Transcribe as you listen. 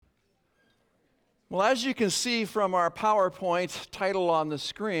Well, as you can see from our PowerPoint title on the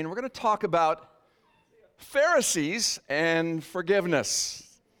screen, we're going to talk about Pharisees and forgiveness.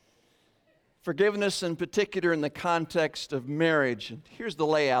 Forgiveness in particular in the context of marriage. And here's the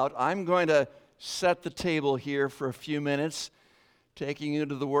layout. I'm going to set the table here for a few minutes, taking you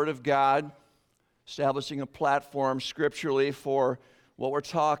to the Word of God, establishing a platform scripturally for what we're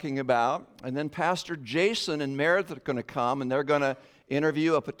talking about. And then Pastor Jason and Meredith are going to come, and they're going to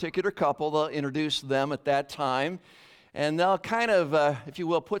interview a particular couple. They'll introduce them at that time. And they'll kind of, if you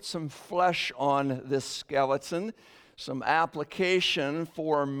will, put some flesh on this skeleton, some application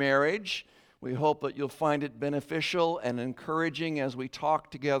for marriage. We hope that you'll find it beneficial and encouraging as we talk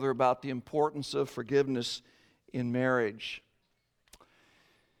together about the importance of forgiveness in marriage.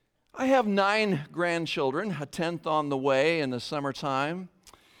 I have 9 grandchildren, a 10th on the way in the summertime.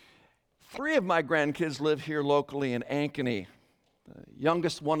 3 of my grandkids live here locally in Ankeny. The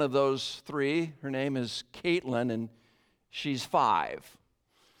youngest one of those 3, her name is Caitlin, and she's 5.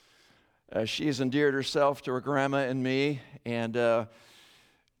 She's endeared herself to her grandma and me, and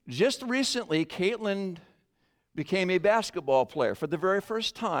just recently, Caitlin became a basketball player for the very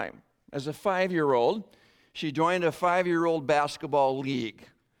first time. As a 5-year-old, she joined a 5-year-old basketball league.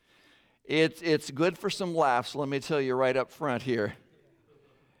 It's good for some laughs, let me tell you right up front here.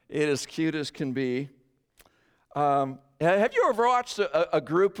 It is cute as can be. Have you ever watched a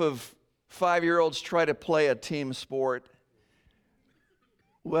group of 5-year-olds try to play a team sport?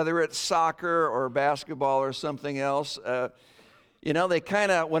 Whether it's soccer or basketball or something else, they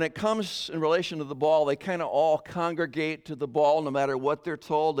kind of, when it comes in relation to the ball, they kind of all congregate to the ball no matter what they're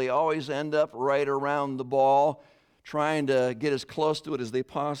told. They always end up right around the ball, trying to get as close to it as they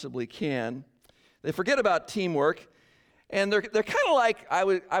possibly can. They forget about teamwork, and they're kind of like, I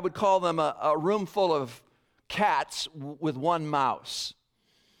would call them a room full of cats with one mouse.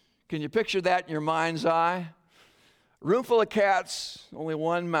 Can you picture that in your mind's eye? Room full of cats, only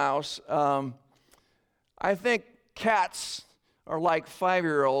one mouse. I think cats are like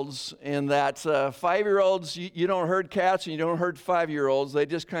 5-year-olds in that 5-year-olds, you don't herd cats and you don't herd 5-year-olds. They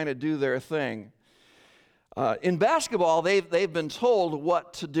just kind of do their thing. In basketball, they've been told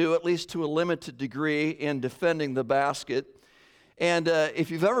what to do, at least to a limited degree, in defending the basket. And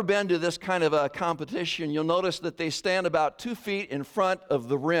if you've ever been to this kind of a competition, you'll notice that they stand about 2 feet in front of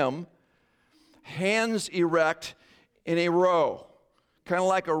the rim, hands erect in a row, kind of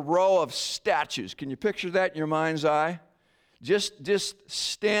like a row of statues. Can you picture that in your mind's eye? Just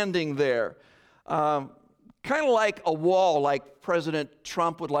standing there. Kind of like a wall like President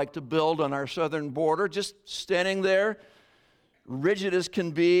Trump would like to build on our southern border, just standing there, rigid as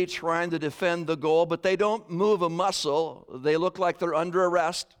can be, trying to defend the goal, but they don't move a muscle. They look like they're under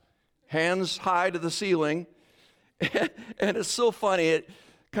arrest, hands high to the ceiling. And it's so funny, it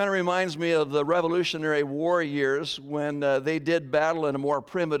kind of reminds me of the Revolutionary War years when they did battle in a more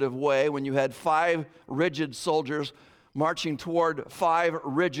primitive way, when you had 5 rigid soldiers marching toward 5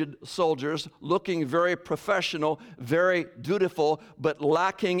 rigid soldiers, looking very professional, very dutiful, but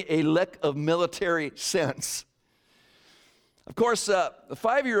lacking a lick of military sense. Of course, the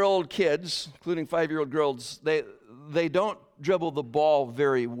 5-year-old kids, including 5-year-old girls, they don't dribble the ball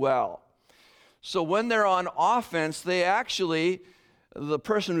very well. So when they're on offense, the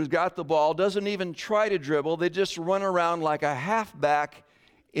person who's got the ball doesn't even try to dribble. They just run around like a halfback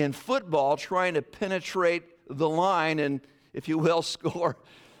in football, trying to penetrate the line and, if you will, score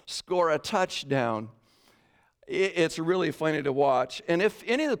a touchdown. It's really funny to watch. And if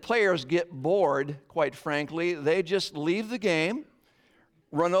any of the players get bored, quite frankly, they just leave the game,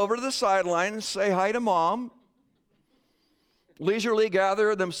 run over to the sideline, say hi to mom, leisurely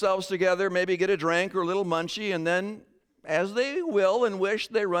gather themselves together, maybe get a drink or a little munchie, and then, as they will and wish,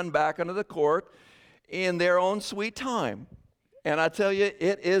 they run back onto the court in their own sweet time. And I tell you,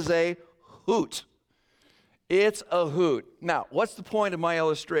 it is a hoot. It's a hoot. Now, what's the point of my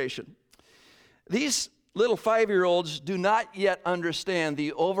illustration? These little 5-year-olds do not yet understand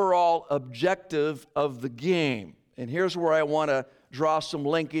the overall objective of the game. And here's where I want to draw some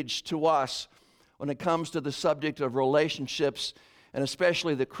linkage to us when it comes to the subject of relationships and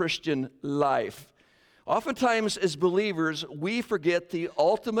especially the Christian life. Oftentimes, as believers, we forget the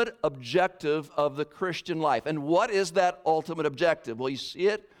ultimate objective of the Christian life. And what is that ultimate objective? Well, you see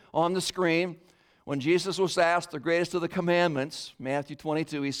it on the screen. When Jesus was asked the greatest of the commandments, Matthew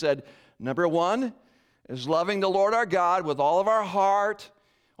 22, he said, number 1 is loving the Lord our God with all of our heart,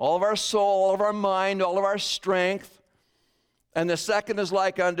 all of our soul, all of our mind, all of our strength. And the second is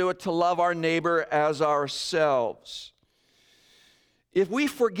like unto it, to love our neighbor as ourselves. If we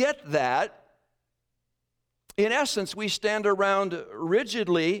forget that, in essence, we stand around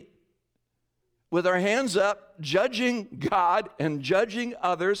rigidly with our hands up, judging God and judging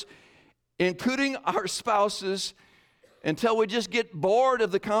others, including our spouses, until we just get bored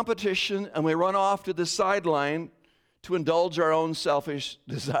of the competition and we run off to the sideline to indulge our own selfish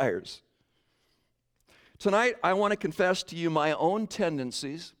desires. Tonight, I want to confess to you my own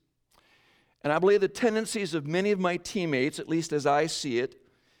tendencies, and I believe the tendencies of many of my teammates, at least as I see it,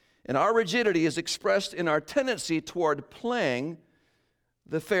 and our rigidity is expressed in our tendency toward playing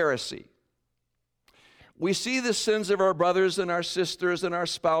the Pharisee. We see the sins of our brothers and our sisters and our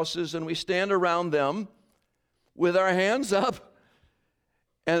spouses, and we stand around them with our hands up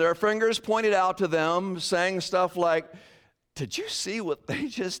and our fingers pointed out to them, saying stuff like, "Did you see what they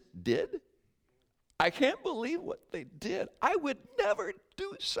just did? I can't believe what they did. I would never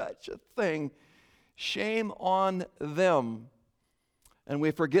do such a thing. Shame on them." And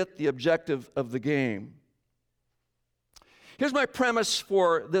we forget the objective of the game. Here's my premise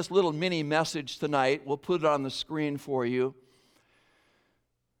for this little mini message tonight. We'll put it on the screen for you.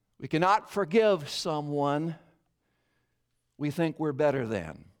 We cannot forgive someone we think we're better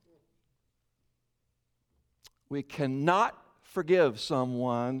than. We cannot forgive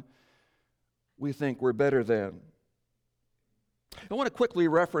someone we think we're better than. I want to quickly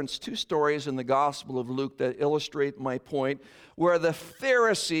reference two stories in the Gospel of Luke that illustrate my point, where the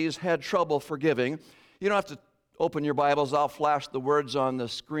Pharisees had trouble forgiving. You don't have to open your Bibles. I'll flash the words on the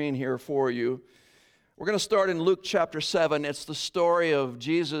screen here for you. We're going to start in Luke chapter 7. It's the story of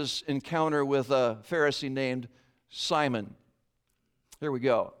Jesus' encounter with a Pharisee named Simon. Here we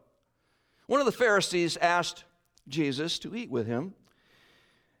go. One of the Pharisees asked Jesus to eat with him,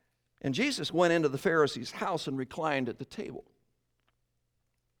 and Jesus went into the Pharisee's house and reclined at the table.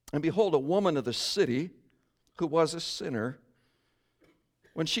 And behold, a woman of the city, who was a sinner,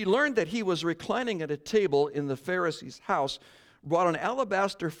 when she learned that he was reclining at a table in the Pharisee's house, brought an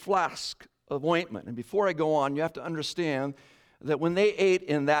alabaster flask of ointment. And before I go on, you have to understand that when they ate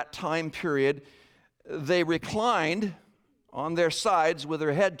in that time period, they reclined on their sides with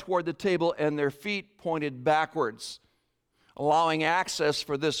their head toward the table and their feet pointed backwards, allowing access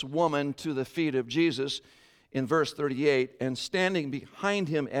for this woman to the feet of Jesus in verse 38. And standing behind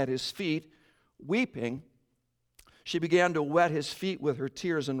him at his feet, weeping, she began to wet his feet with her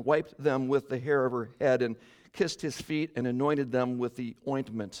tears and wiped them with the hair of her head and kissed his feet and anointed them with the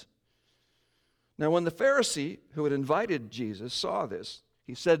ointment. Now when the Pharisee who had invited Jesus saw this,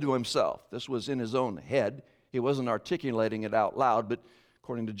 he said to himself, this was in his own head, he wasn't articulating it out loud, but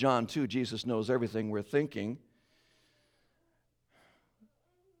according to John 2, Jesus knows everything we're thinking.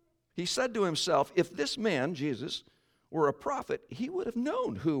 He said to himself, if this man, Jesus, were a prophet, he would have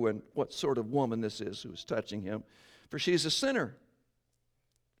known who and what sort of woman this is who is touching him, for she's a sinner.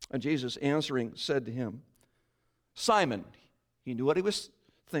 And Jesus answering said to him, Simon, he knew what he was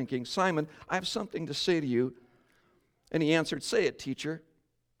thinking, Simon, I have something to say to you. And he answered, say it, teacher.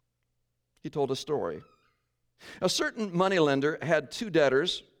 He told a story. A certain moneylender had two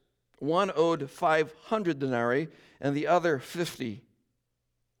debtors. One owed 500 denarii and the other 50.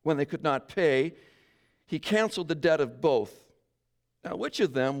 When they could not pay, he canceled the debt of both. Now, which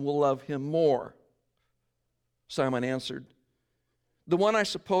of them will love him more? Simon answered, the one, I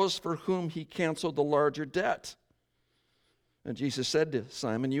suppose, for whom he canceled the larger debt. And Jesus said to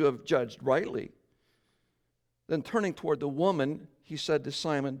Simon, you have judged rightly. Then turning toward the woman, he said to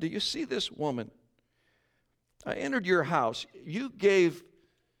Simon, do you see this woman? I entered your house. You gave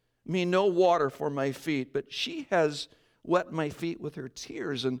me no water for my feet, but she has wet my feet with her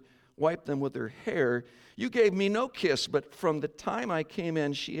tears and wiped them with her hair. You gave me no kiss, but from the time I came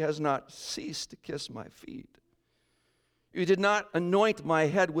in, she has not ceased to kiss my feet. You did not anoint my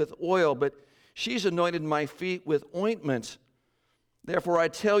head with oil, but she's anointed my feet with ointment. Therefore I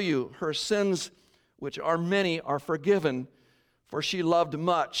tell you, her sins, which are many, are forgiven, for she loved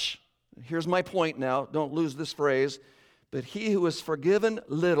much. Here's my point now. Don't lose this phrase. But he who is forgiven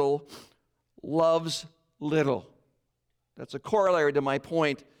little loves little. That's a corollary to my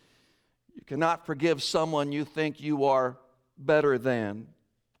point. You cannot forgive someone you think you are better than.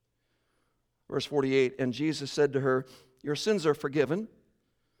 Verse 48, and Jesus said to her, your sins are forgiven.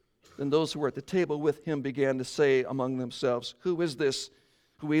 Then those who were at the table with him began to say among themselves, who is this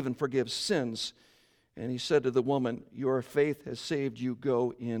who even forgives sins? And he said to the woman, your faith has saved you.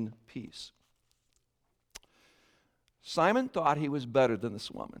 Go in peace. Simon thought he was better than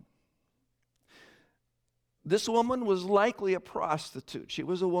this woman. This woman was likely a prostitute. She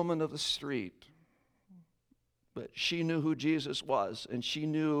was a woman of the street. But she knew who Jesus was, and she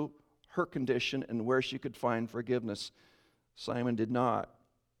knew her condition and where she could find forgiveness. Simon did not.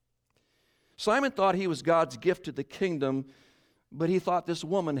 Simon thought he was God's gift to the kingdom, but he thought this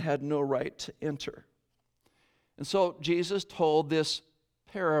woman had no right to enter. And so Jesus told this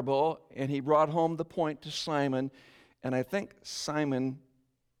parable, and he brought home the point to Simon, and I think Simon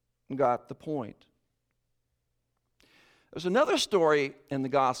got the point. There's another story in the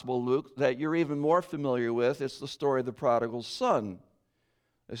Gospel of Luke that you're even more familiar with. It's the story of the prodigal son.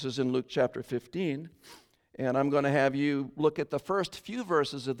 This is in Luke chapter 15, and I'm going to have you look at the first few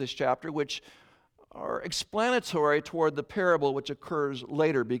verses of this chapter, which are explanatory toward the parable which occurs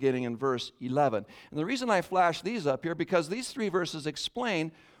later, beginning in verse 11. And the reason I flash these up here, because these three verses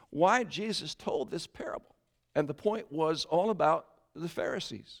explain why Jesus told this parable. And the point was all about the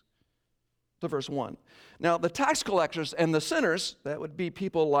Pharisees. To verse 1. Now, the tax collectors and the sinners, that would be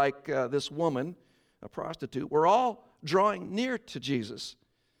people like this woman, a prostitute, were all drawing near to Jesus.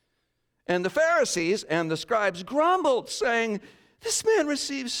 And the Pharisees and the scribes grumbled, saying, "This man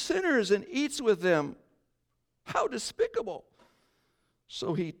receives sinners and eats with them. How despicable."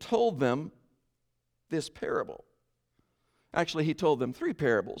 So he told them this parable. Actually, he told them three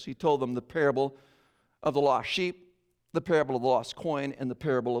parables. He told them the parable of the lost sheep, the parable of the lost coin, and the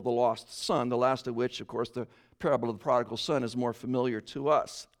parable of the lost son, the last of which, of course, the parable of the prodigal son is more familiar to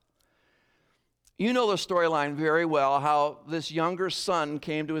us. You know the storyline very well, how this younger son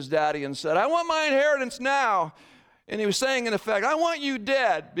came to his daddy and said, "I want my inheritance now." And he was saying, in effect, "I want you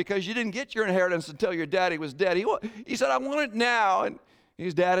dead because you didn't get your inheritance until your daddy was dead." He said, "I want it now." And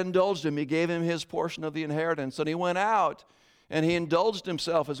his dad indulged him. He gave him his portion of the inheritance. And he went out and he indulged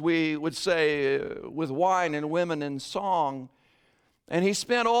himself, as we would say, with wine and women and song. And he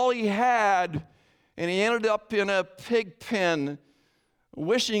spent all he had, and he ended up in a pig pen,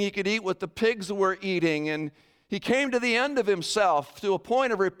 wishing he could eat what the pigs were eating. And he came to the end of himself, to a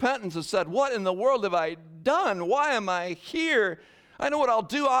point of repentance, and said, "What in the world have I done? Why am I here? I know what I'll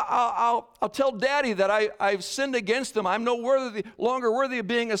do. I'll tell Daddy that I've sinned against him. I'm no longer worthy of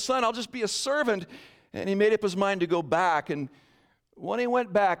being a son. I'll just be a servant." And he made up his mind to go back. And when he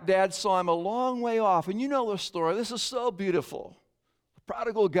went back, Dad saw him a long way off. And you know the story. This is so beautiful. The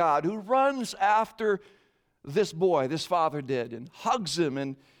prodigal God who runs after this boy, this father did, and hugs him.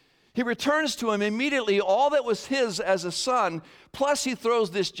 And he returns to him immediately all that was his as a son. Plus, he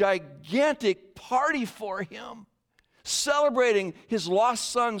throws this gigantic party for him, celebrating his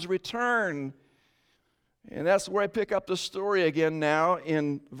lost son's return. And that's where I pick up the story again now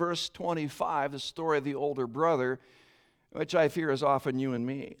in verse 25, the story of the older brother, which I fear is often you and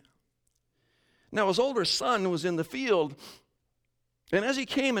me. Now his older son was in the field, and as he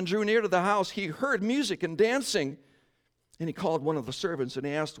came and drew near to the house, he heard music and dancing. And he called one of the servants and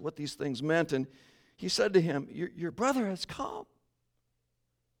he asked what these things meant. And he said to him, Your brother has come.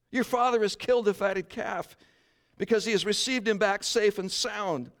 Your father has killed the fatted calf because he has received him back safe and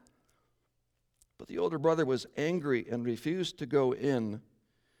sound." But the older brother was angry and refused to go in.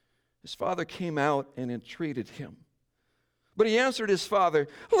 His father came out and entreated him. But he answered his father,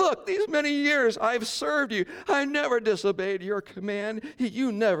 "Look, these many years I've served you. I never disobeyed your command.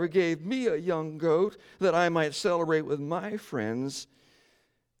 You never gave me a young goat that I might celebrate with my friends."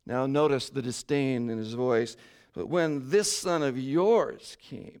 Now notice the disdain in his voice. "But when this son of yours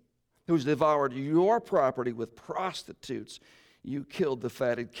came, who's devoured your property with prostitutes, you killed the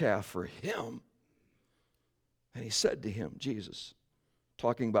fatted calf for him." And he said to him, Jesus,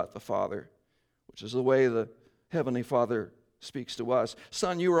 talking about the Father, which is the way the Heavenly Father speaks to us,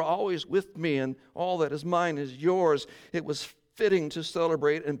 "Son, you are always with me, and all that is mine is yours. It was fitting to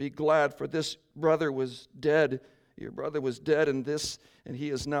celebrate and be glad, for this brother was dead. Your brother was dead, and he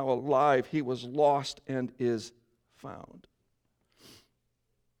is now alive. He was lost and is found."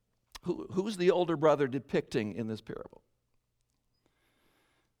 Who's the older brother depicting in this parable?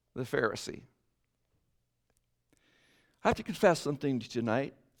 The Pharisee. I have to confess something to you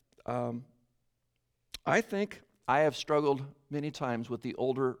tonight. I think I have struggled many times with the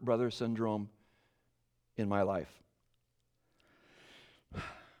older brother syndrome in my life.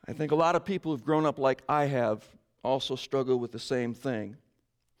 I think a lot of people who've grown up like I have also struggle with the same thing.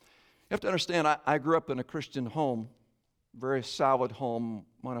 You have to understand, I grew up in a Christian home, very solid home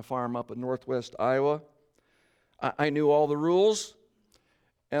on a farm up in northwest Iowa. I knew all the rules.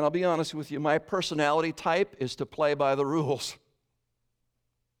 And I'll be honest with you, my personality type is to play by the rules.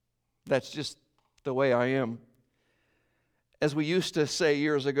 That's just the way I am. As we used to say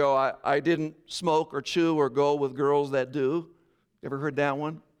years ago, I didn't smoke or chew or go with girls that do. Ever heard that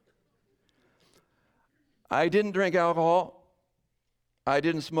one? I didn't drink alcohol. I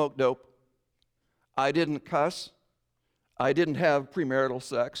didn't smoke dope. I didn't cuss. I didn't have premarital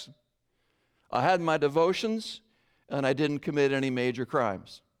sex. I had my devotions, and I didn't commit any major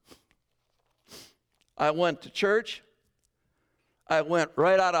crimes. I went to church. I went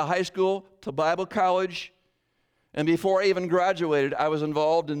right out of high school to Bible college. And before I even graduated, I was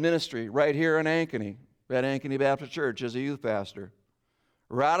involved in ministry right here in Ankeny, at Ankeny Baptist Church as a youth pastor.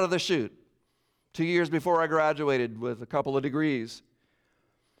 Right out of the chute. 2 years before I graduated with a couple of degrees.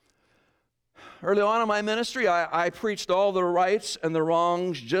 Early on in my ministry, I preached all the rights and the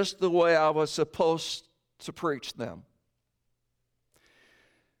wrongs just the way I was supposed to preach them.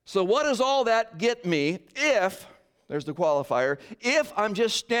 So what does all that get me if, there's the qualifier, if I'm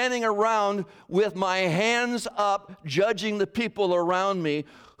just standing around with my hands up judging the people around me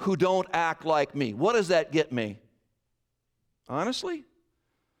who don't act like me? What does that get me? Honestly,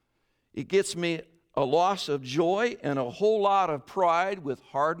 it gets me a loss of joy and a whole lot of pride with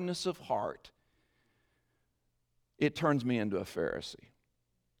hardness of heart. It turns me into a Pharisee.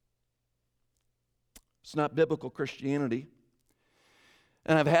 It's not biblical Christianity.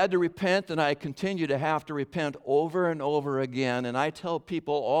 And I've had to repent, and I continue to have to repent over and over again. And I tell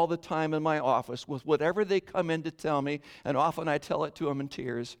people all the time in my office, with whatever they come in to tell me, and often I tell it to them in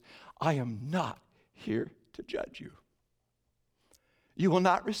tears, I am not here to judge you. You will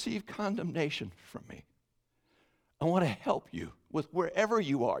not receive condemnation from me. I want to help you with wherever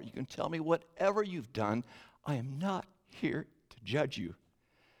you are. You can tell me whatever you've done. I am not here to judge you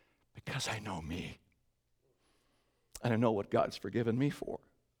because I know me. And I know what God's forgiven me for.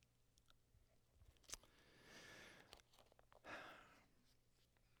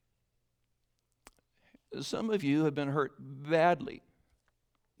 Some of you have been hurt badly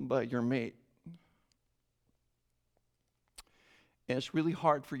by your mate. And it's really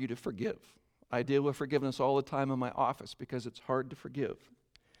hard for you to forgive. I deal with forgiveness all the time in my office because it's hard to forgive.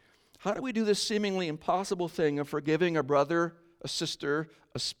 How do we do this seemingly impossible thing of forgiving a brother, a sister,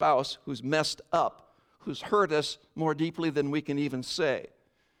 a spouse who's messed up, who's hurt us more deeply than we can even say?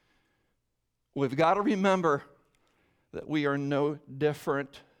 We've got to remember that we are no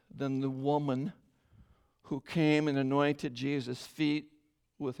different than the woman who came and anointed Jesus' feet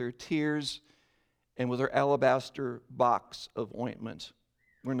with her tears and with her alabaster box of ointment.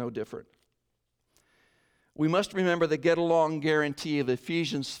 We're no different. We must remember the get-along guarantee of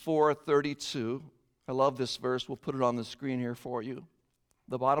Ephesians 4:32. I love this verse. We'll put it on the screen here for you.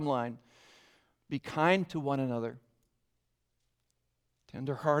 The bottom line, be kind to one another,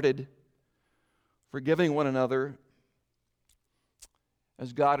 tender-hearted, forgiving one another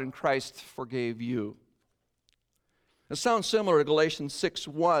as God in Christ forgave you. It sounds similar to Galatians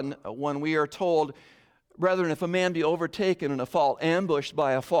 6:1 when we are told, brethren, if a man be overtaken in a fault, ambushed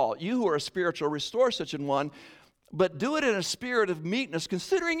by a fault, you who are spiritual, restore such an one, but do it in a spirit of meekness,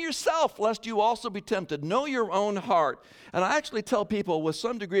 considering yourself, lest you also be tempted. Know your own heart. And I actually tell people with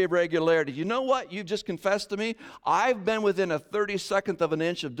some degree of regularity, you know what? You just confessed to me. I've been within a 32nd of an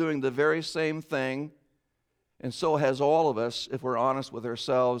inch of doing the very same thing, and so has all of us, if we're honest with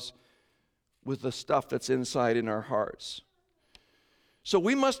ourselves, with the stuff that's inside in our hearts. So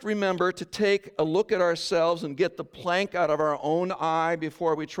we must remember to take a look at ourselves and get the plank out of our own eye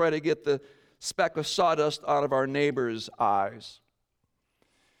before we try to get the speck of sawdust out of our neighbor's eyes.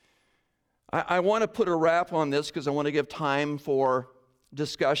 I want to put a wrap on this because I want to give time for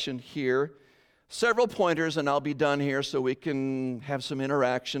discussion here. Several pointers, and I'll be done here so we can have some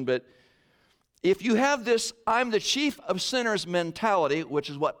interaction. But if you have this I'm the chief of sinners mentality,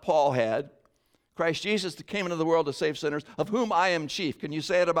 which is what Paul had, Christ Jesus came into the world to save sinners, of whom I am chief. Can you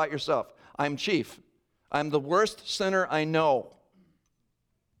say it about yourself? I'm chief. I'm the worst sinner I know.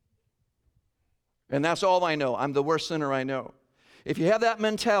 And that's all I know. I'm the worst sinner I know. If you have that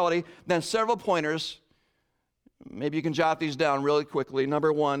mentality, then several pointers. Maybe you can jot these down really quickly.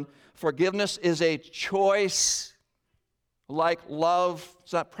 Number one, forgiveness is a choice. Like love,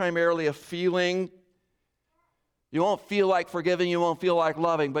 it's not primarily a feeling. You won't feel like forgiving, you won't feel like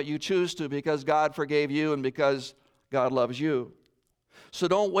loving, but you choose to because God forgave you and because God loves you. So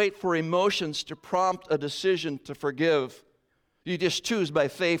don't wait for emotions to prompt a decision to forgive. You just choose by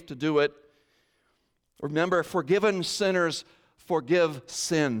faith to do it. Remember, forgiven sinners forgive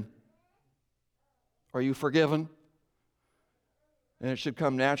sin. Are you forgiven? And it should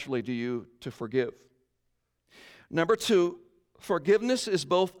come naturally to you to forgive. Number two, forgiveness is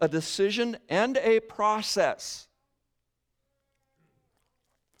both a decision and a process.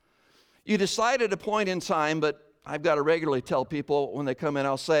 You decide at a point in time, but I've got to regularly tell people when they come in,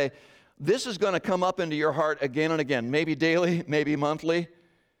 I'll say, this is going to come up into your heart again and again, maybe daily, maybe monthly.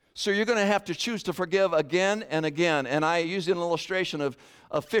 So you're going to have to choose to forgive again and again. And I use an illustration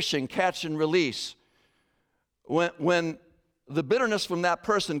of fishing, catch and release. When the bitterness from that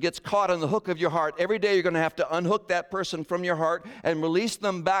person gets caught on the hook of your heart, every day you're going to have to unhook that person from your heart and release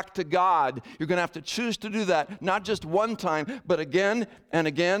them back to God. You're going to have to choose to do that, not just one time, but again and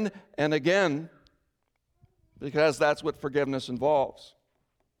again and again, because that's what forgiveness involves.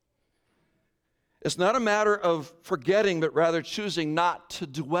 It's not a matter of forgetting, but rather choosing not to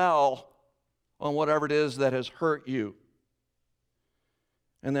dwell on whatever it is that has hurt you.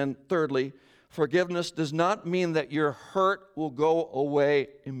 And then thirdly, forgiveness does not mean that your hurt will go away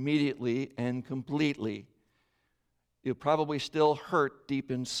immediately and completely. You'll probably still hurt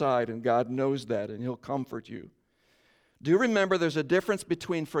deep inside, and God knows that, and He'll comfort you. Do remember there's a difference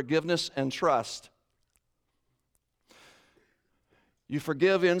between forgiveness and trust. You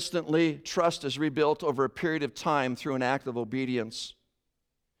forgive instantly. Trust is rebuilt over a period of time through an act of obedience.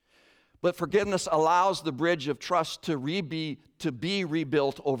 But forgiveness allows the bridge of trust to be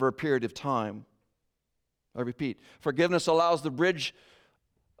rebuilt over a period of time. I repeat, forgiveness allows the bridge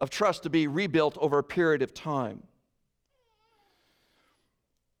of trust to be rebuilt over a period of time.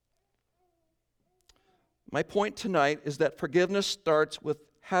 My point tonight is that forgiveness starts with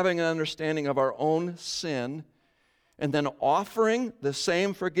having an understanding of our own sin and then offering the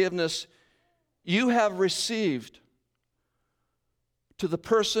same forgiveness you have received to the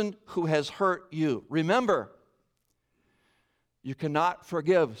person who has hurt you. Remember, you cannot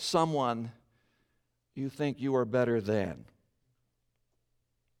forgive someone you think you are better than.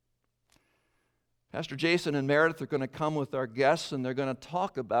 Pastor Jason and Meredith are going to come with our guests, and they're going to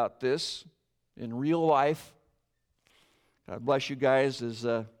talk about this in real life. God bless you guys as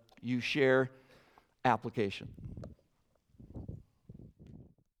you share application.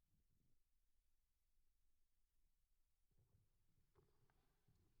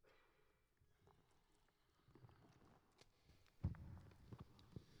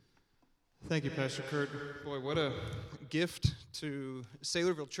 Thank you, Pastor Kurt. Boy, what a gift to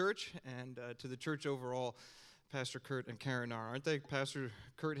Saylorville Church and to the church overall, Pastor Kurt and Karen are, aren't they? Pastor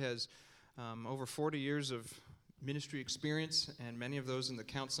Kurt has over 40 years of ministry experience, and many of those in the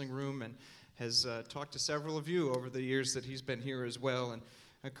counseling room, and has talked to several of you over the years that he's been here as well.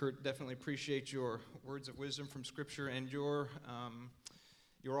 And Kurt, definitely appreciate your words of wisdom from Scripture and your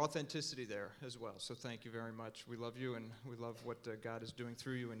authenticity there as well. So thank you very much. We love you, and we love what God is doing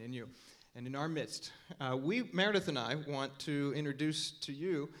through you and in you and in our midst. Meredith and I, want to introduce to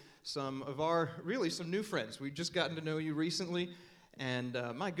you some of some new friends. We've just gotten to know you recently, and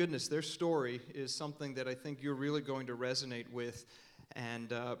my goodness, their story is something that I think you're really going to resonate with.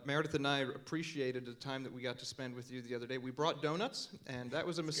 And Meredith and I appreciated the time that we got to spend with you the other day. We brought donuts, and that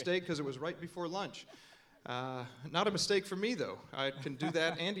was a mistake because it was right before lunch. Not a mistake for me, though. I can do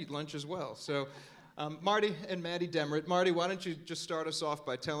that and eat lunch as well. So Marty and Maddie Demeritt. Marty, why don't you just start us off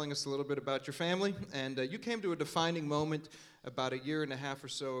by telling us a little bit about your family? And you came to a defining moment about a year and a half or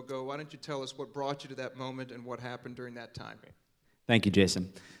so ago. Why don't you tell us what brought you to that moment and what happened during that time? Thank you,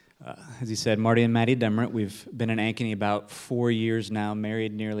 Jason. As you said, Marty and Maddie Demeritt. We've been in Ankeny about 4 years now,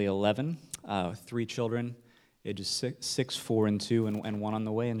 married nearly 11, 3 children, ages 6, 4, and 2, and 1 on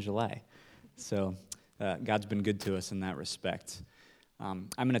the way in July. So God's been good to us in that respect. I'm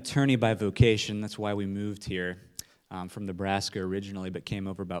an attorney by vocation. That's why we moved here from Nebraska originally, but came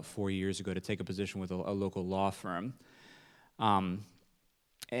over about 4 years ago to take a position with a local law firm. And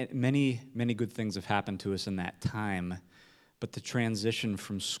many good things have happened to us in that time, but the transition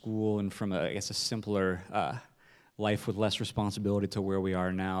from school and from, a simpler life with less responsibility to where we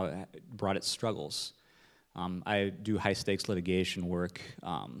are now brought its struggles. I do high-stakes litigation work.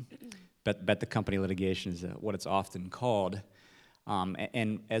 Bet the company litigation is what it's often called.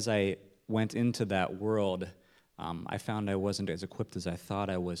 And as I went into that world, I found I wasn't as equipped as I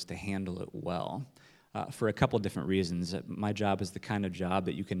thought I was to handle it well, for a couple of different reasons. My job is the kind of job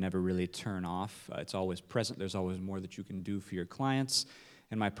that you can never really turn off. It's always present. There's always more that you can do for your clients.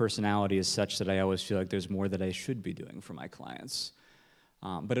 And my personality is such that I always feel like there's more that I should be doing for my clients.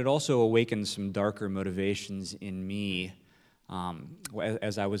 But it also awakened some darker motivations in me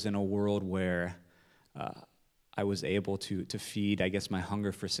as I was in a world where I was able to feed, my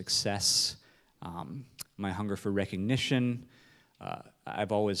hunger for success, my hunger for recognition.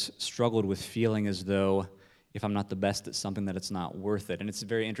 I've always struggled with feeling as though if I'm not the best at something, that it's not worth it. And it's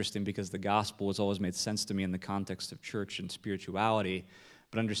very interesting because the gospel has always made sense to me in the context of church and spirituality,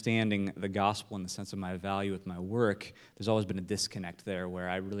 but understanding the gospel in the sense of my value with my work, there's always been a disconnect there where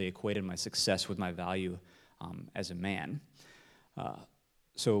I really equated my success with my value as a man.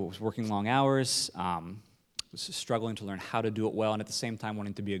 So I was working long hours, was struggling to learn how to do it well, and at the same time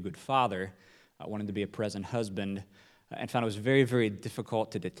wanting to be a good father, wanting to be a present husband, and found it was very, very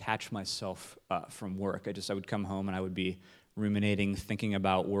difficult to detach myself from work. I would come home and I would be ruminating, thinking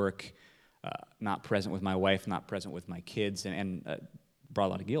about work, not present with my wife, not present with my kids, and brought a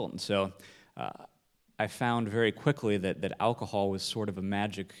lot of guilt. And so I found very quickly that alcohol was sort of a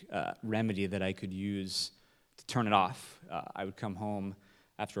magic remedy that I could use to turn it off. I would come home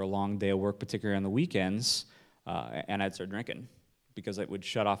after a long day of work, particularly on the weekends, and I'd start drinking because it would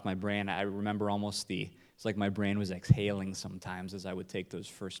shut off my brain. I remember it's like my brain was exhaling sometimes as I would take those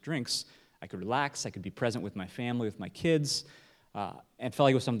first drinks. I could relax, I could be present with my family, with my kids, and felt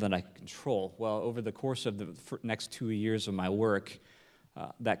like it was something that I could control. Well, over the course of the next 2 years of my work,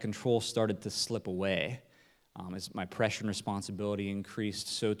 that control started to slip away. As my pressure and responsibility increased,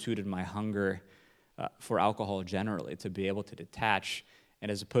 so too did my hunger for alcohol generally, to be able to detach.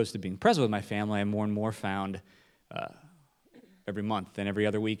 And as opposed to being present with my family, I more and more found every month and every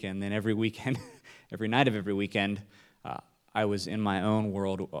other weekend, then every weekend, every night of every weekend, I was in my own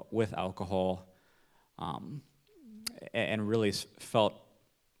world with alcohol, and really felt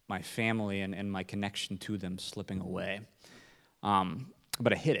my family and my connection to them slipping away.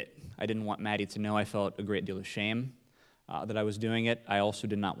 But I hid it. I didn't want Maddie to know. I felt a great deal of shame that I was doing it. I also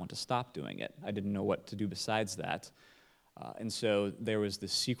did not want to stop doing it. I didn't know what to do besides that. And so there was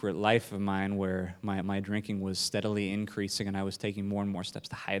this secret life of mine where my drinking was steadily increasing, and I was taking more and more steps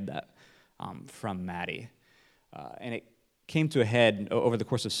to hide that from Maddie. And it came to a head over the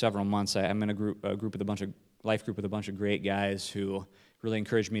course of several months. I'm in a life group with a bunch of great guys who really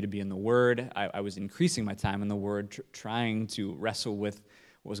encouraged me to be in the Word. I was increasing my time in the Word, trying to wrestle with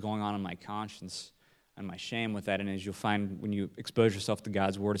what was going on in my conscience and my shame with that. And as you'll find, when you expose yourself to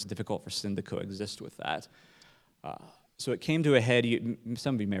God's Word, it's difficult for sin to coexist with that. So it came to a head.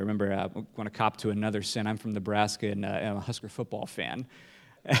 Some of you may remember, I'm going to cop to another sin. I'm from Nebraska, and I'm a Husker football fan.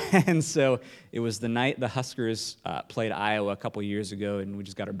 And so it was the night the Huskers played Iowa a couple years ago, and we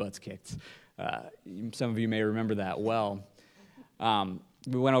just got our butts kicked. Some of you may remember that well.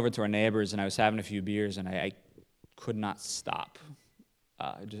 We went over to our neighbors, and I was having a few beers, and I could not stop.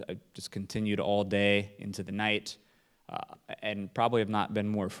 I just continued all day into the night, and probably have not been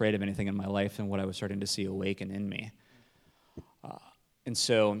more afraid of anything in my life than what I was starting to see awaken in me. And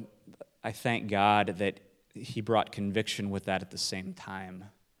so I thank God that He brought conviction with that at the same time.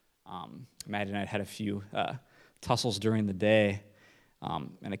 Matt and I had a few tussles during the day,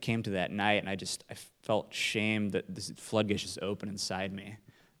 and it came to that night, and I felt shame that this floodgates just opened inside me,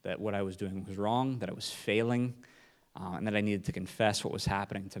 that what I was doing was wrong, that I was failing, and that I needed to confess what was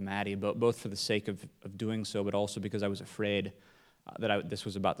happening to Maddie, both for the sake of doing so, but also because I was afraid that this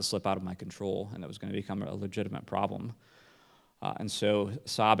was about to slip out of my control and that was going to become a legitimate problem. And so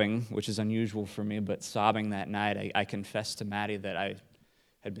sobbing, which is unusual for me, but sobbing that night, I confessed to Maddie that I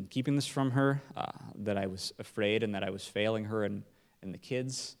had been keeping this from her, that I was afraid and that I was failing her and the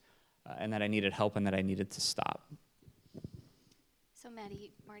kids, and that I needed help and that I needed to stop. So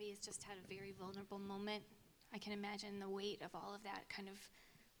Marty has just had a very vulnerable moment. I can imagine the weight of all of that kind of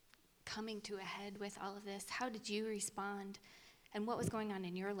coming to a head with all of this. How did you respond, and what was going on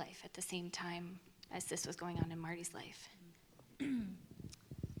in your life at the same time as this was going on in Marty's life?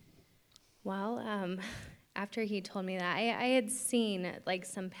 Well, after he told me that, I had seen like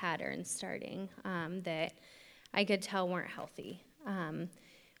some patterns starting that I could tell weren't healthy.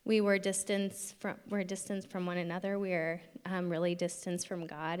 We're distanced from one another. We were really distanced from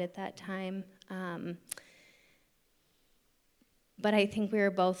God at that time. But I think we were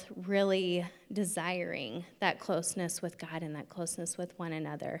both really desiring that closeness with God and that closeness with one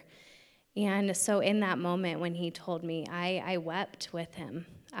another. And so in that moment when he told me, I wept with him.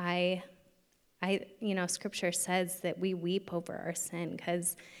 Scripture says that we weep over our sin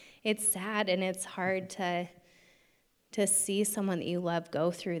because it's sad and it's hard to see someone that you love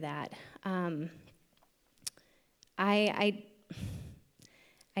go through that. I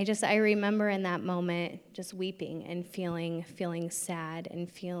remember in that moment just weeping and feeling sad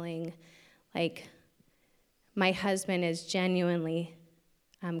and feeling like my husband is genuinely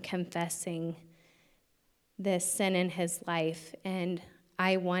confessing this sin in his life, and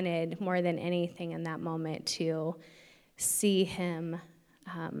I wanted more than anything in that moment to see him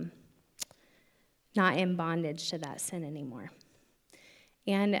not in bondage to that sin anymore.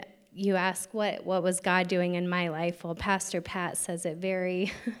 And you ask, what was God doing in my life? Well, Pastor Pat says it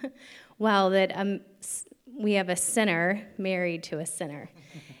very well, that we have a sinner married to a sinner.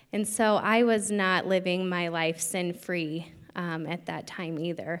 And so I was not living my life sin-free at that time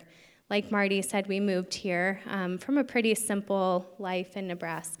either. Like Marty said, we moved here from a pretty simple life in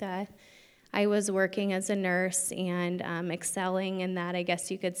Nebraska. I was working as a nurse and excelling in that, I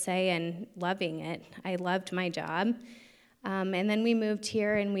guess you could say, and loving it. I loved my job. And then we moved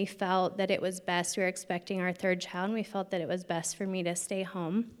here, and we felt that it was best. We were expecting our third child, and we felt that it was best for me to stay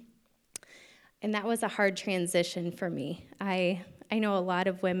home. And that was a hard transition for me. I know a lot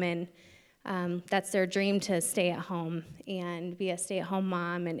of women, that's their dream, to stay at home and be a stay-at-home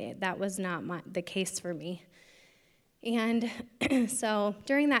mom, and that was not the case for me. And so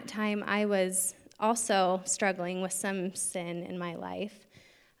during that time, I was also struggling with some sin in my life.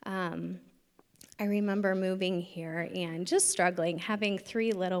 I remember moving here and just struggling. Having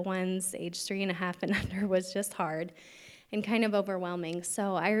 3 little ones, age 3.5 and under, was just hard and kind of overwhelming.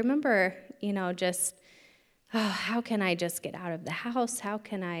 So I remember, just, how can I just get out of the house? How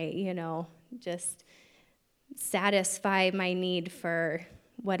can I, just satisfy my need for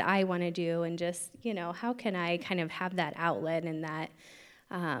what I want to do, and just, how can I kind of have that outlet and that,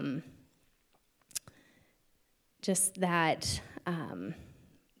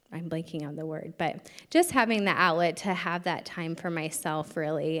 I'm blanking on the word, but just having the outlet to have that time for myself,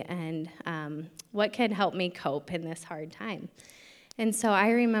 really, and what can help me cope in this hard time. And so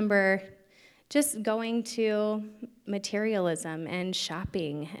I remember just going to materialism and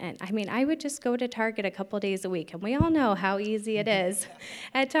shopping. And I would just go to Target a couple days a week, and we all know how easy it is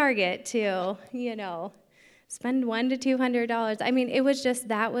at Target to, spend $100 to $200. It was just,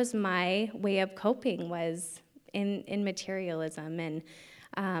 that was my way of coping, was in materialism. And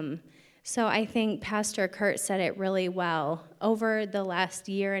so I think Pastor Kurt said it really well. Over the last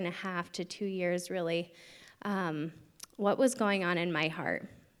 1.5 to 2 years, really, what was going on in my heart?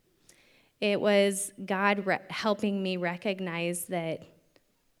 It was God helping me recognize that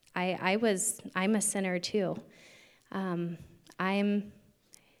I'm a sinner too. In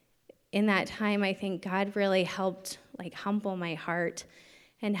that time, I think God really helped humble my heart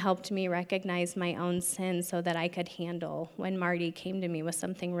and helped me recognize my own sin so that I could handle when Marty came to me with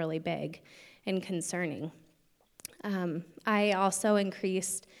something really big and concerning. I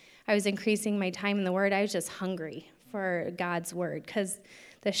was increasing my time in the Word. I was just hungry for God's Word, because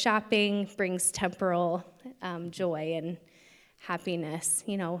the shopping brings temporal joy and happiness,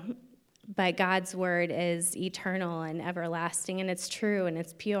 but God's Word is eternal and everlasting, and it's true, and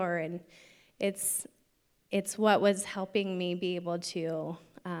it's pure, and it's what was helping me be able to,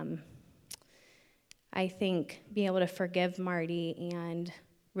 I think, be able to forgive Marty and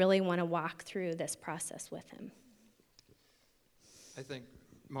really want to walk through this process with him. I think,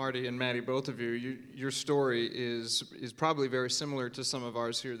 Marty and Maddie, both of you, your story is probably very similar to some of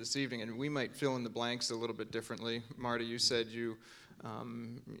ours here this evening, and we might fill in the blanks a little bit differently. Marty, you said you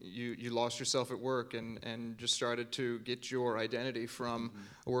lost yourself at work and just started to get your identity from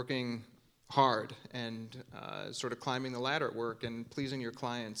working hard and sort of climbing the ladder at work and pleasing your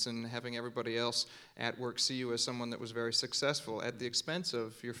clients and having everybody else at work see you as someone that was very successful at the expense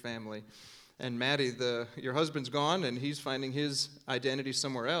of your family. And Maddie, your husband's gone, and he's finding his identity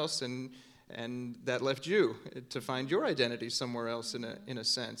somewhere else, and that left you to find your identity somewhere else in a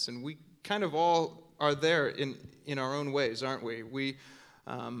sense. And we kind of all are there in our own ways, aren't we? We,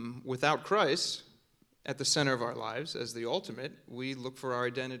 without Christ at the center of our lives as the ultimate, we look for our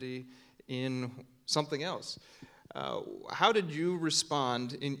identity in something else. How did you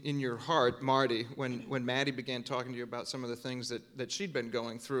respond in your heart, Marty, when Maddie began talking to you about some of the things that she'd been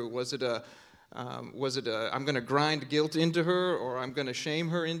going through? Was it a I'm going to grind guilt into her, or I'm going to shame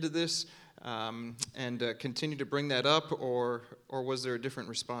her into this, and continue to bring that up, or was there a different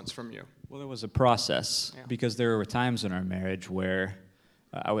response from you? Well, there was a process, Yeah. because there were times in our marriage where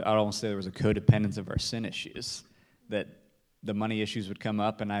I would almost say there was a codependence of our sin issues, that the money issues would come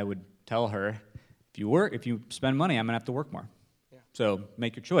up, and I would tell her, if you spend money, I'm going to have to work more. Yeah. So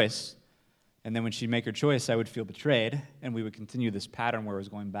make your choice. And then when she'd make her choice, I would feel betrayed, and we would continue this pattern where it was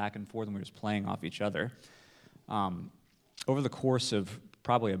going back and forth, and we were just playing off each other. Over the course of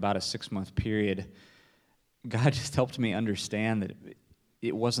probably about a 6-month period, God just helped me understand that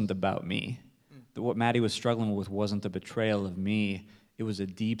it wasn't about me. That what Maddie was struggling with wasn't the betrayal of me. It was a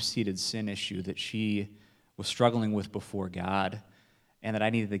deep-seated sin issue that she was struggling with before God, and that I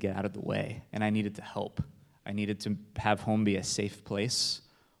needed to get out of the way, and I needed to help. I needed to have home be a safe place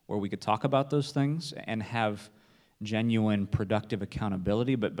where we could talk about those things and have genuine, productive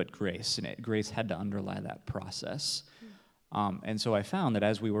accountability, but grace. And grace had to underlie that process. And so I found that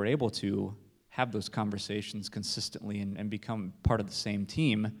as we were able to have those conversations consistently and become part of the same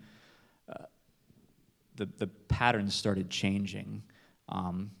team, the patterns started changing.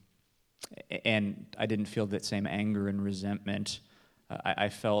 And I didn't feel that same anger and resentment. I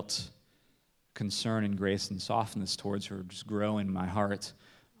felt concern and grace and softness towards her just grow in my heart.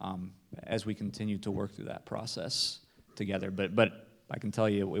 As we continued to work through that process together, but I can tell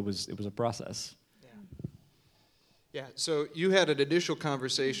you it was a process. Yeah. Yeah, so you had an initial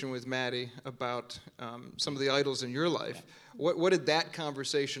conversation with Maddie about some of the idols in your life. What did that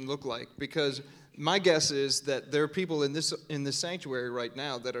conversation look like? Because my guess is that there are people in this sanctuary right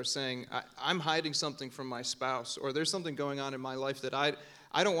now that are saying, I'm hiding something from my spouse, or there's something going on in my life that I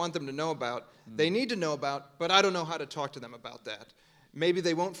don't want them to know about. They need to know about, but I don't know how to talk to them about that. Maybe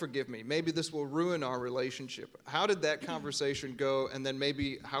they won't forgive me. Maybe this will ruin our relationship. How did that conversation go? And then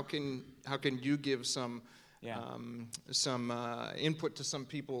maybe how can you give some input to some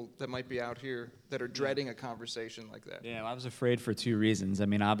people that might be out here that are dreading a conversation like that? Yeah, I was afraid for two reasons. I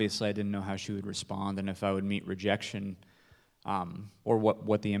mean, obviously, I didn't know how she would respond and if I would meet rejection, or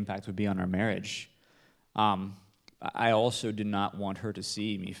what the impact would be on our marriage. I also did not want her to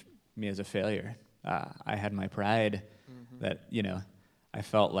see me as a failure. I had my pride that, I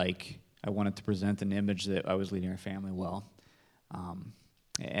felt like I wanted to present an image that I was leading our family well.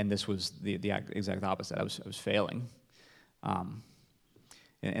 And this was the exact opposite. I was failing.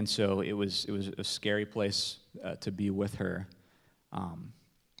 And so it was a scary place to be with her.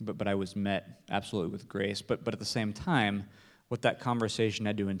 But I was met absolutely with grace. But at the same time, what that conversation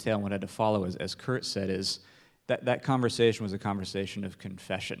had to entail and what had to follow, as Kurt said, is that conversation was a conversation of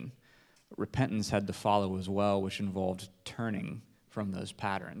confession. Repentance had to follow as well, which involved turning from those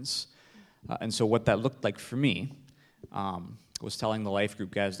patterns. And so what that looked like for me was telling the life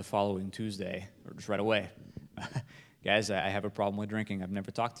group guys the following Tuesday, or just right away, guys, I have a problem with drinking. I've never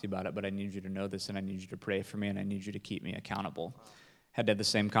talked to you about it, but I need you to know this, and I need you to pray for me, and I need you to keep me accountable. Had to have the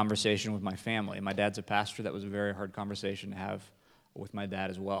same conversation with my family. My dad's a pastor. That was a very hard conversation to have with my dad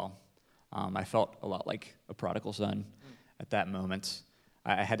as well. I felt a lot like a prodigal son at that moment.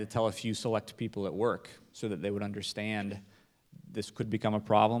 I had to tell a few select people at work so that they would understand this could become a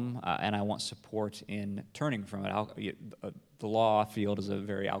problem, and I want support in turning from it. The law field is a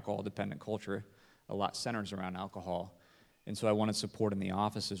very alcohol-dependent culture. A lot centers around alcohol. And so I wanted support in the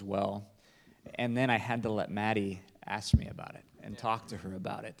office as well. And then I had to let Maddie ask me about it and talk to her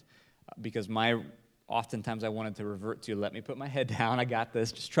about it. Because oftentimes I wanted to revert to, let me put my head down, I got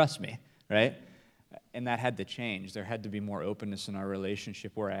this, just trust me, right? And that had to change. There had to be more openness in our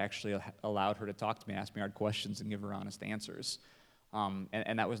relationship where I actually allowed her to talk to me, ask me hard questions, and give her honest answers.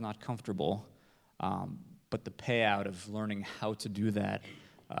 And that was not comfortable. But the payout of learning how to do that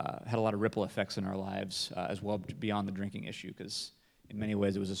had a lot of ripple effects in our lives as well beyond the drinking issue, because in many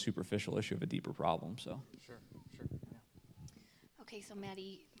ways it was a superficial issue of a deeper problem. So. Sure. Yeah. Okay, so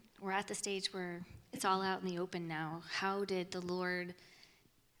Maddie, we're at the stage where it's all out in the open now. How did the Lord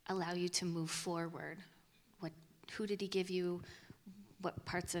allow you to move forward? Who did he give you? What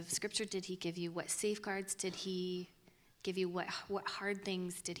parts of Scripture did he give you? What safeguards did he give you? What hard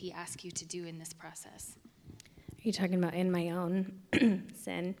things did he ask you to do in this process? Are you talking about in my own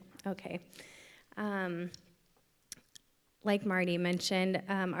sin? Okay. Like Marty mentioned,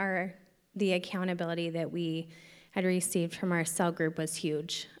 the accountability that we had received from our cell group was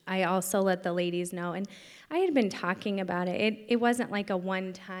huge. I also let the ladies know, and I had been talking about it. It wasn't like a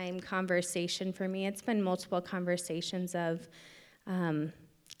one-time conversation for me. It's been multiple conversations of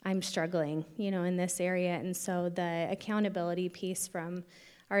I'm struggling, in this area. And so the accountability piece from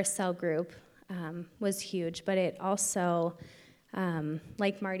our cell group was huge, but it also,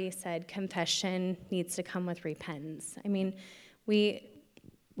 like Marty said, confession needs to come with repentance. I mean, we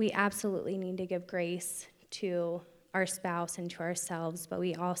absolutely need to give grace to our spouse and to ourselves, but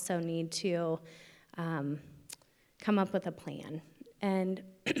we also need to come up with a plan. And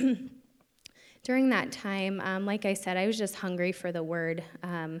during that time, like I said, I was just hungry for the Word.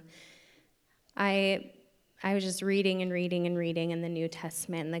 I was just reading and reading and reading in the New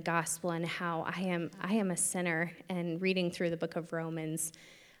Testament and the gospel and how I am a sinner, and reading through the book of Romans,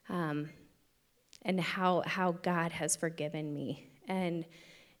 and how God has forgiven me.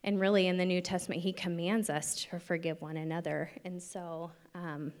 And really in the New Testament, he commands us to forgive one another. And so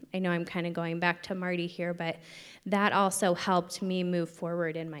I know I'm kind of going back to Marty here, but that also helped me move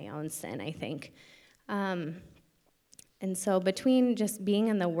forward in my own sin, I think. And so between just being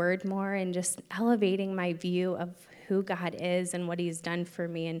in the Word more and just elevating my view of who God is and what he's done for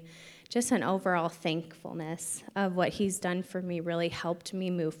me, and just an overall thankfulness of what he's done for me, really helped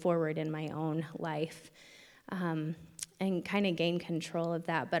me move forward in my own life, and kind of gain control of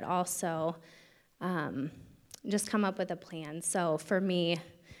that, but also just come up with a plan. So for me,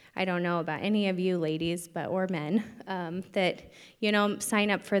 I don't know about any of you ladies, or men, that, sign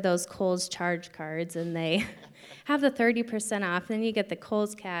up for those Kohl's charge cards, and they have the 30% off, then you get the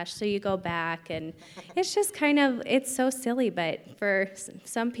Kohl's cash, so you go back, and it's just it's so silly, but for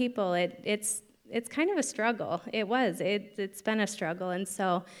some people, it's kind of a struggle. It's been a struggle, and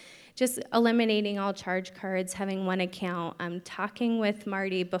so just eliminating all charge cards, having one account, talking with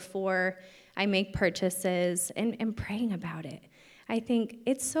Marty before I make purchases, and praying about it. I think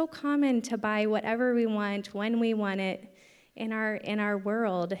it's so common to buy whatever we want, when we want it in our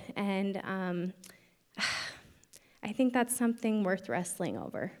world, and I think that's something worth wrestling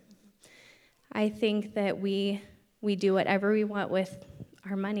over. I think that we do whatever we want with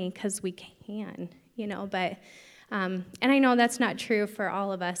our money because we can, but, and I know that's not true for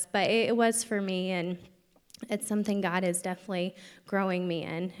all of us, but it was for me, and it's something God is definitely growing me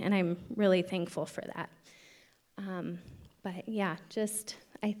in, and I'm really thankful for that. But yeah, just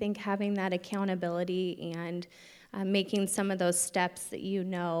I think having that accountability and making some of those steps that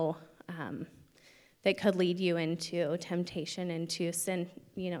that could lead you into temptation, into sin,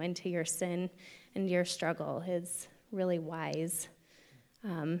 into your sin and your struggle is really wise.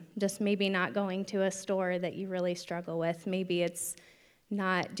 Just maybe not going to a store that you really struggle with. Maybe it's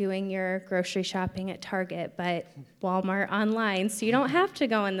not doing your grocery shopping at Target, but Walmart online, so you don't have to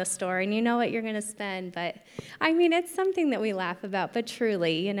go in the store and you know what you're going to spend. But I mean, it's something that we laugh about, but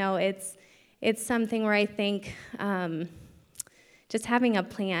truly, it's something where I think just having a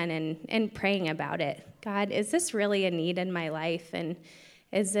plan and praying about it. God, is this really a need in my life? And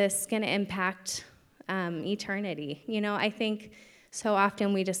is this going to impact eternity? I think so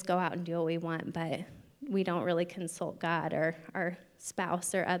often we just go out and do what we want, but we don't really consult God or our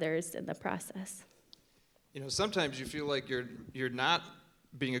spouse or others in the process. Sometimes you feel like you're not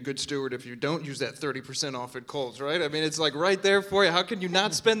being a good steward if you don't use that 30% off at Kohl's, right? I mean, it's like right there for you. How can you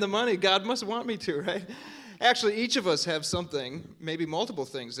not spend the money? God must want me to, right? Actually, each of us have something, maybe multiple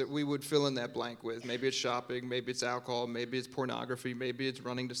things that we would fill in that blank with. Maybe it's shopping, maybe it's alcohol, maybe it's pornography, maybe it's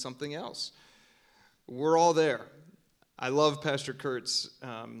running to something else. We're all there. I love Pastor Kurt's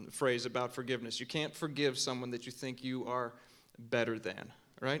phrase about forgiveness. You can't forgive someone that you think you are better than,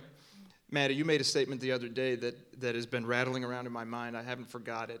 right? Maddie, you made a statement the other day that has been rattling around in my mind. I haven't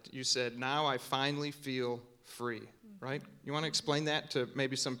forgot it. You said, now I finally feel free, right? You want to explain that to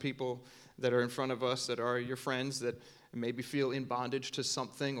maybe some people that are in front of us that are your friends that maybe feel in bondage to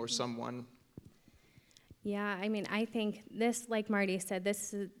something or someone? Yeah, I mean, I think this, like Marty said,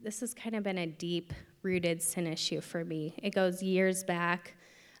 this has kind of been a deep-rooted sin issue for me. It goes years back,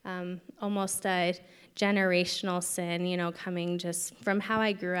 almost a generational sin, coming just from how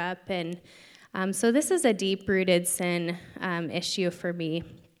I grew up. And so this is a deep-rooted sin issue for me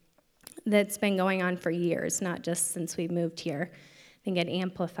that's been going on for years, not just since we moved here. I think it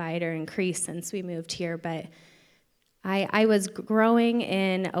amplified or increased since we moved here, but I was growing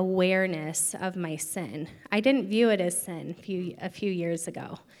in awareness of my sin. I didn't view it as sin a few years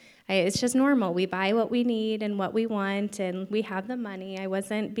ago. It's just normal. We buy what we need and what we want, and we have the money. I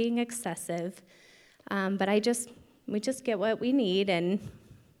wasn't being excessive, but we just get what we need. And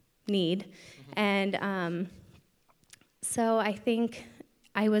so I think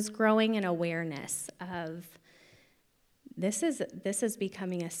I was growing in awareness of this is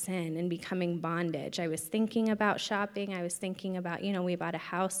becoming a sin and becoming bondage. I was thinking about shopping. I was thinking about, we bought a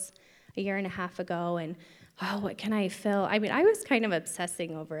house a year and a half ago, and what can I fill? I mean, I was kind of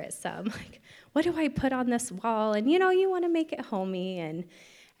obsessing over it some. Like, what do I put on this wall? And, you want to make it homey and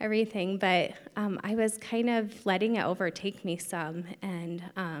everything. But I was kind of letting it overtake me some. And,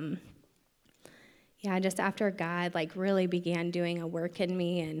 just after God, really began doing a work in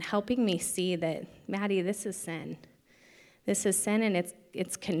me and helping me see that, Maddie, this is sin. This is sin, and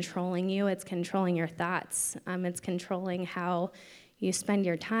it's controlling you. It's controlling your thoughts. It's controlling how you spend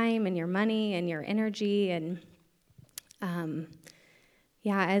your time and your money and your energy. And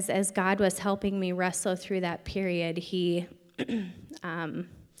as God was helping me wrestle through that period, he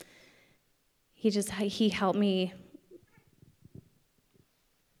helped me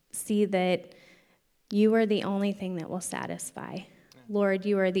see that you are the only thing that will satisfy. Lord,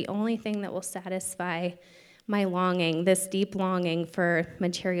 you are the only thing that will satisfy my longing, this deep longing for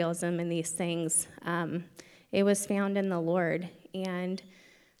materialism and these things. It was found in the Lord, and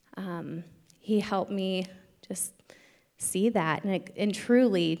he helped me just see that and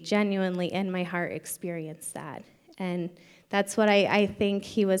truly, genuinely in my heart experience that. And that's what I think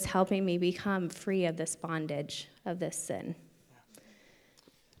he was helping me become free of this bondage, of this sin.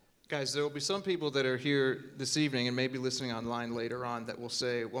 Guys, there will be some people that are here this evening and maybe listening online later on that will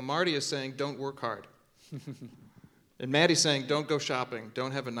say, well, Marty is saying don't work hard. And Maddie's saying don't go shopping,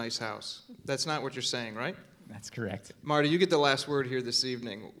 don't have a nice house. That's not what you're saying, right? That's correct. Marty, you get the last word here this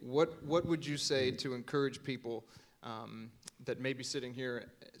evening. What would you say to encourage people that may be sitting here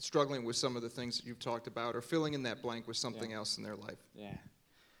struggling with some of the things that you've talked about or filling in that blank with something else in their life? Yeah.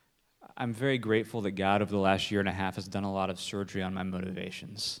 I'm very grateful that God over the last year and a half has done a lot of surgery on my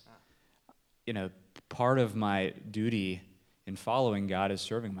motivations. part of my duty in following God is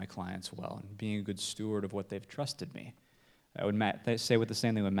serving my clients well and being a good steward of what they've trusted me. I would say with the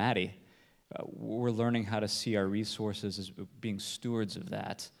same thing with Maddie. We're learning how to see our resources as being stewards of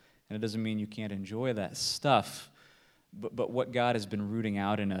that. And it doesn't mean you can't enjoy that stuff, but what God has been rooting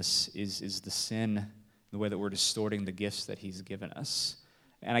out in us is the sin, the way that we're distorting the gifts that he's given us.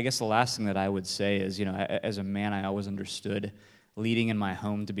 And I guess the last thing that I would say is, as a man, I always understood leading in my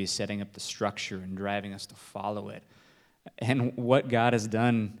home to be setting up the structure and driving us to follow it. And what God has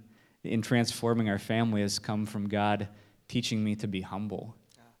done in transforming our family has come from God teaching me to be humble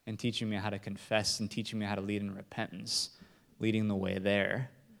and teaching me how to confess and teaching me how to lead in repentance, leading the way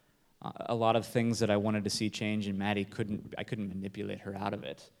there. A lot of things that I wanted to see change in Maddie, I couldn't manipulate her out of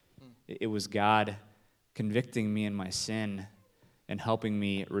it. It was God convicting me in my sin and helping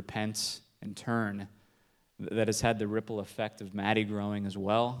me repent and turn that has had the ripple effect of Maddie growing as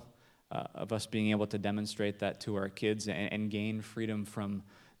well, of us being able to demonstrate that to our kids and gain freedom from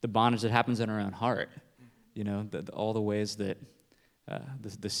the bondage that happens in our own heart. All the ways that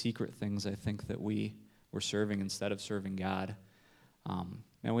the secret things I think that we were serving instead of serving God.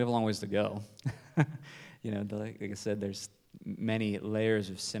 And we have a long ways to go. Like I said, there's many layers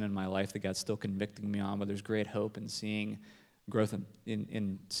of sin in my life that God's still convicting me on, but there's great hope in seeing growth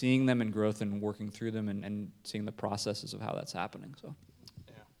in seeing them and growth and working through them and seeing the processes of how that's happening. So,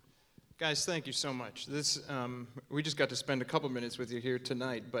 yeah. Guys, thank you so much. This we just got to spend a couple minutes with you here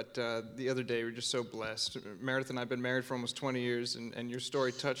tonight, but the other day we were just so blessed. Meredith and I have been married for almost 20 years, and your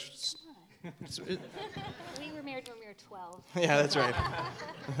story touched. We were married when we were 12. Yeah, that's right.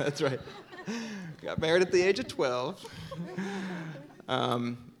 That's right. Got married at the age of 12.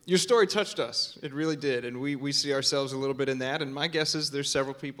 Your story touched us. It really did, and we see ourselves a little bit in that, and my guess is there's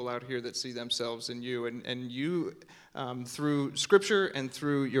several people out here that see themselves in you, and you, through Scripture and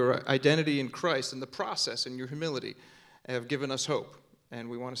through your identity in Christ and the process and your humility, have given us hope. And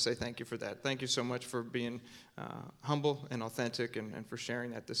we want to say thank you for that. Thank you so much for being humble and authentic and for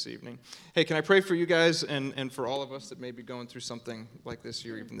sharing that this evening. Hey, can I pray for you guys and for all of us that may be going through something like this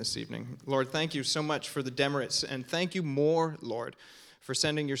here even this evening? Lord, thank you so much for the Demerits, and thank you more, Lord, for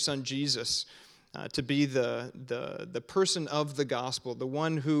sending your son Jesus to be the person of the gospel, the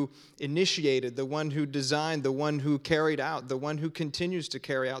one who initiated, the one who designed, the one who carried out, the one who continues to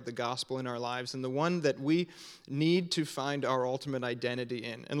carry out the gospel in our lives, and the one that we need to find our ultimate identity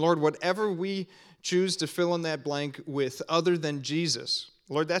in. And Lord, whatever we choose to fill in that blank with other than Jesus,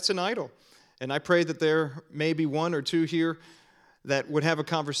 Lord, that's an idol. And I pray that there may be one or two here that would have a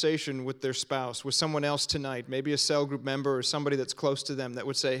conversation with their spouse, with someone else tonight, maybe a cell group member or somebody that's close to them that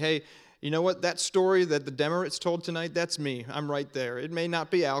would say, hey, you know what, that story that the Demerits told tonight, that's me. I'm right there. It may not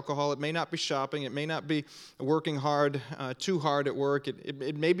be alcohol. It may not be shopping. It may not be working hard, too hard at work.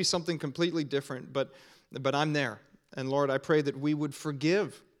 It may be something completely different, but I'm there. And Lord, I pray that we would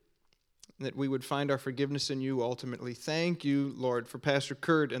forgive, that we would find our forgiveness in you ultimately. Thank you, Lord, for Pastor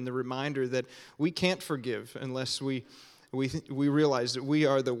Kurt and the reminder that we can't forgive unless we realize that we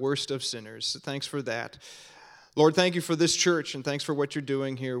are the worst of sinners. So thanks for that. Lord, thank you for this church, and thanks for what you're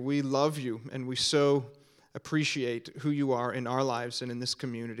doing here. We love you, and we so appreciate who you are in our lives and in this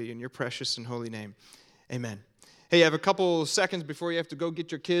community. In your precious and holy name, amen. Hey, I have a couple seconds before you have to go get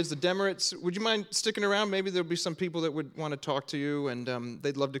your kids. The Demerits, would you mind sticking around? Maybe there'll be some people that would want to talk to you, and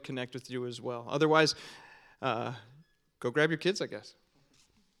they'd love to connect with you as well. Otherwise, go grab your kids, I guess.